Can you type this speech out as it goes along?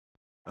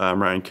I'm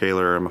Ryan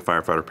Kaler. I'm a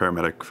firefighter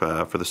paramedic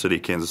for the city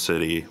of Kansas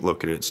City,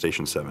 located at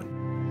Station 7.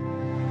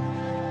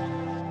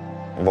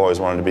 I've always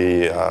wanted to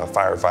be a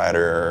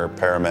firefighter,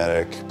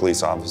 paramedic,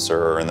 police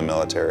officer, or in the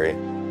military.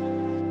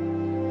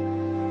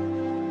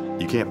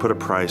 You can't put a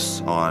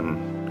price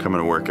on coming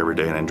to work every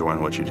day and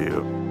enjoying what you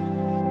do.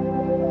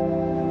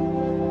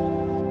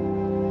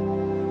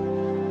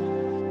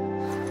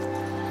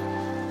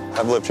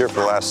 I've lived here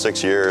for the last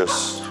 6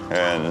 years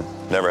and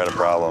never had a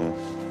problem.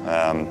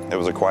 It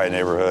was a quiet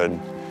neighborhood.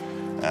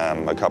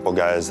 A couple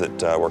guys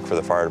that work for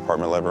the fire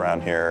department live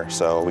around here,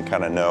 so we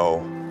kind of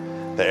know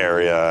the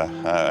area.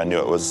 I knew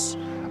it was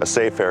a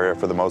safe area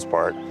for the most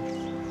part.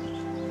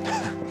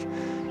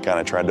 Kind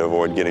of tried to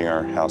avoid getting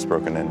our house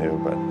broken into,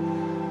 but.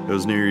 It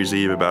was New Year's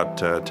Eve about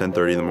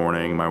 10:30 in the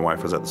morning. My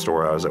wife was at the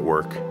store, I was at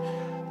work.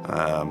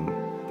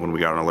 When we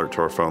got an alert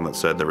to our phone that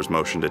said there was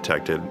motion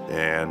detected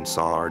and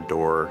saw our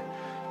door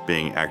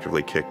being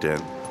actively kicked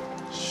in.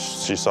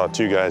 She saw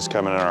 2 guys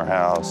coming in our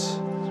house.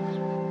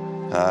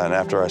 And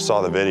after I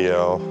saw the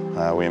video,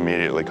 we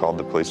immediately called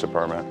the police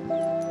department.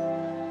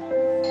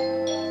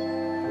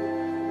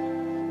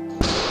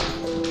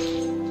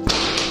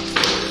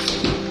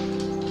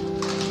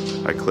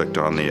 I clicked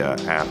on the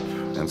app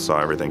and saw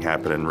everything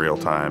happen in real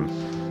time.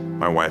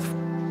 My wife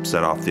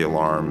set off the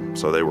alarm,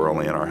 so they were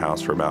only in our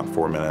house for about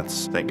 4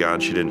 minutes. Thank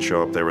God she didn't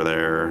show up, they were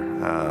there.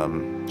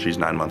 She's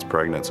 9 months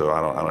pregnant, so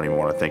I don't even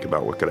want to think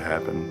about what could have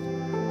happened.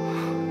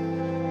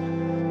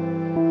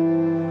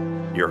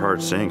 Your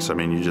heart sinks. I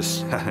mean, you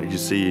just, you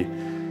see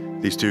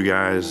these 2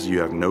 guys, you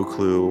have no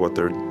clue what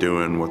they're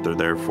doing, what they're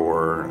there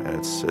for.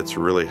 It's a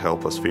really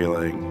helpless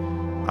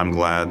feeling. I'm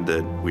glad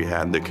that we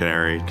had the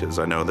Canary, because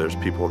I know there's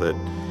people that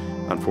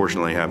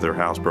unfortunately have their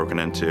house broken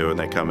into and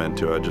they come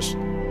into a just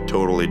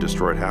totally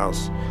destroyed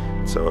house.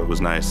 So it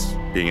was nice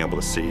being able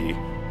to see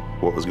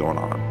what was going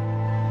on.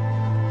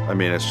 I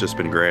mean, it's just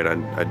been great. I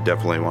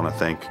definitely want to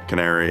thank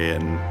Canary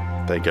and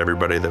thank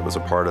everybody that was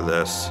a part of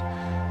this.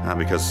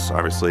 Because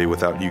obviously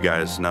without you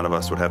guys, none of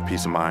us would have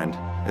peace of mind.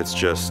 It's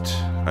just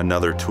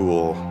another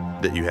tool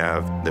that you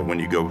have that when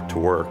you go to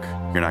work,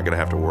 you're not gonna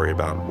have to worry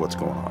about what's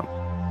going on.